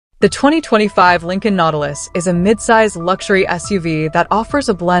The 2025 Lincoln Nautilus is a mid-size luxury SUV that offers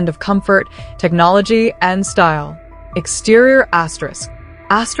a blend of comfort, technology, and style. Exterior asterisk.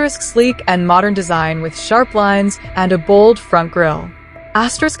 Asterisk sleek and modern design with sharp lines and a bold front grille.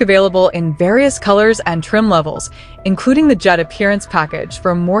 Asterisk available in various colors and trim levels, including the jet appearance package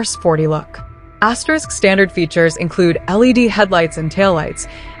for a more sporty look. Asterisk standard features include LED headlights and taillights,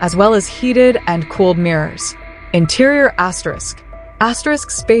 as well as heated and cooled mirrors. Interior asterisk. Asterisk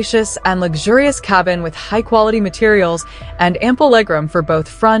spacious and luxurious cabin with high-quality materials and ample legroom for both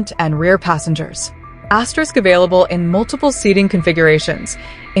front and rear passengers. Asterisk available in multiple seating configurations,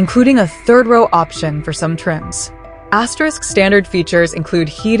 including a third-row option for some trims. Asterisk standard features include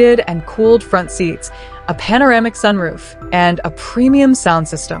heated and cooled front seats, a panoramic sunroof, and a premium sound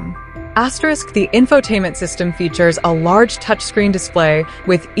system. Asterisk the infotainment system features a large touchscreen display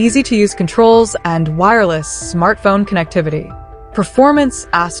with easy-to-use controls and wireless smartphone connectivity. Performance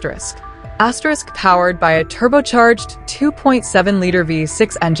asterisk. Asterisk powered by a turbocharged 2.7-liter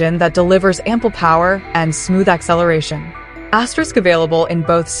V6 engine that delivers ample power and smooth acceleration. Asterisk available in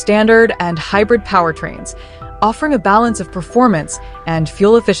both standard and hybrid powertrains, offering a balance of performance and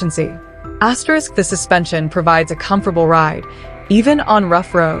fuel efficiency. Asterisk the suspension provides a comfortable ride, even on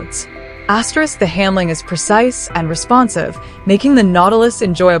rough roads. Asterisk the handling is precise and responsive, making the Nautilus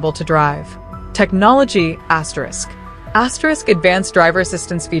enjoyable to drive. Technology asterisk. Asterisk advanced driver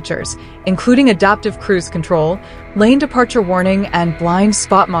assistance features, including adaptive cruise control, lane departure warning, and blind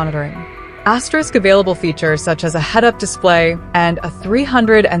spot monitoring. Asterisk available features such as a head-up display and a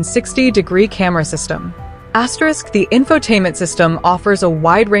 360-degree camera system. Asterisk the infotainment system offers a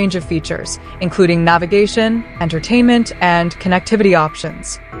wide range of features, including navigation, entertainment, and connectivity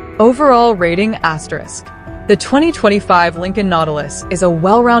options. Overall rating asterisk. The 2025 Lincoln Nautilus is a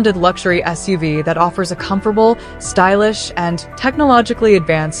well-rounded luxury SUV that offers a comfortable, stylish, and technologically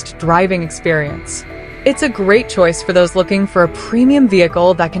advanced driving experience. It's a great choice for those looking for a premium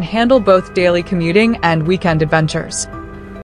vehicle that can handle both daily commuting and weekend adventures.